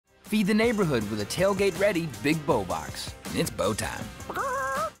Feed the neighborhood with a tailgate-ready Big Bow Box. It's bow time.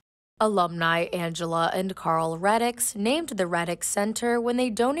 Alumni Angela and Carl Reddix named the Reddix Center when they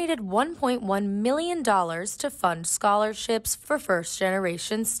donated $1.1 million to fund scholarships for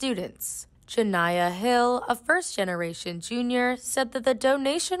first-generation students. Janiyah Hill, a first-generation junior, said that the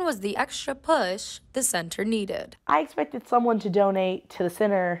donation was the extra push the center needed. I expected someone to donate to the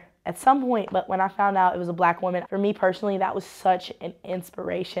center at some point, but when I found out it was a Black woman, for me personally, that was such an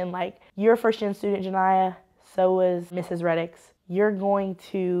inspiration. Like, you're a first-gen student, Janiyah, so was Mrs. Reddix. You're going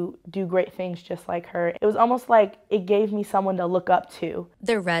to do great things just like her. It was almost like it gave me someone to look up to.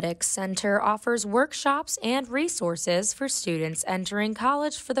 The Reddix Center offers workshops and resources for students entering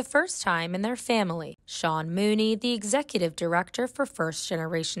college for the first time in their family. Sean Mooney, the executive director for First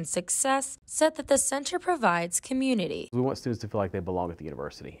Generation Success, said that the center provides community. We want students to feel like they belong at the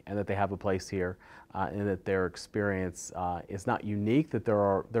university and that they have a place here and that their experience is not unique, that there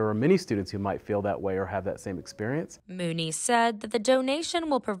are many students who might feel that way or have that same experience. Mooney said that the donation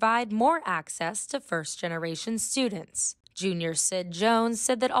will provide more access to first-generation students. Junior Sid Jones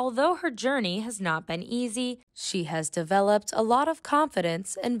said that although her journey has not been easy, she has developed a lot of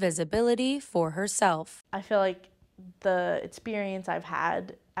confidence and visibility for herself. I feel like the experience I've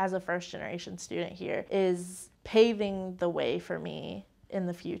had as a first-generation student here is paving the way for me in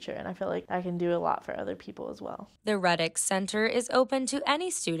the future, and I feel like I can do a lot for other people as well. The Reddix Center is open to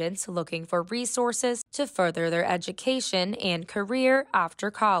any students looking for resources to further their education and career after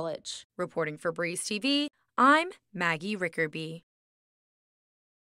college. Reporting for Breeze TV, I'm Maggie Rickerby.